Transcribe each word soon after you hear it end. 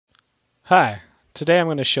Hi, today I'm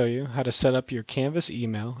going to show you how to set up your Canvas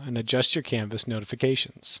email and adjust your Canvas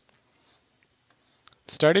notifications.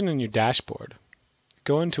 Starting in your dashboard,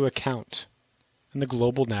 go into Account in the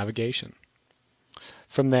Global Navigation.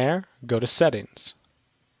 From there, go to Settings.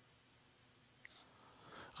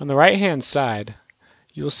 On the right-hand side,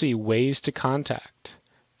 you will see Ways to Contact,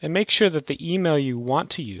 and make sure that the email you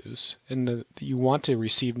want to use and that you want to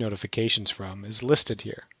receive notifications from is listed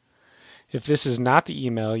here. If this is not the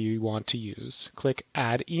email you want to use, click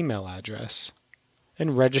Add Email Address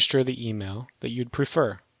and register the email that you'd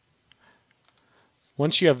prefer.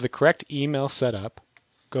 Once you have the correct email set up,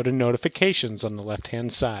 go to Notifications on the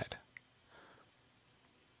left-hand side.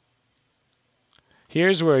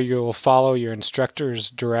 Here's where you will follow your instructor's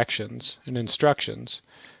directions and instructions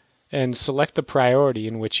and select the priority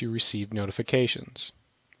in which you receive notifications.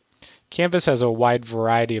 Canvas has a wide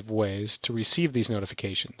variety of ways to receive these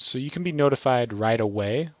notifications, so you can be notified right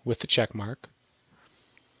away with the check mark,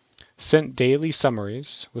 sent daily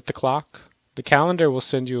summaries with the clock, the calendar will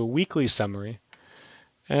send you a weekly summary,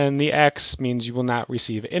 and the X means you will not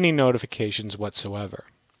receive any notifications whatsoever.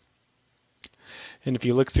 And if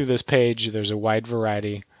you look through this page, there's a wide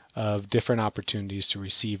variety of different opportunities to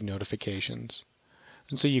receive notifications.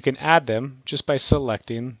 And so you can add them just by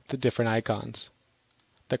selecting the different icons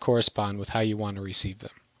that correspond with how you want to receive them.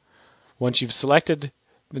 Once you've selected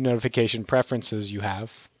the notification preferences you have,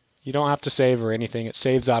 you don't have to save or anything. It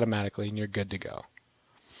saves automatically and you're good to go.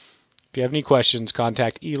 If you have any questions,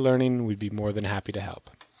 contact eLearning. We'd be more than happy to help.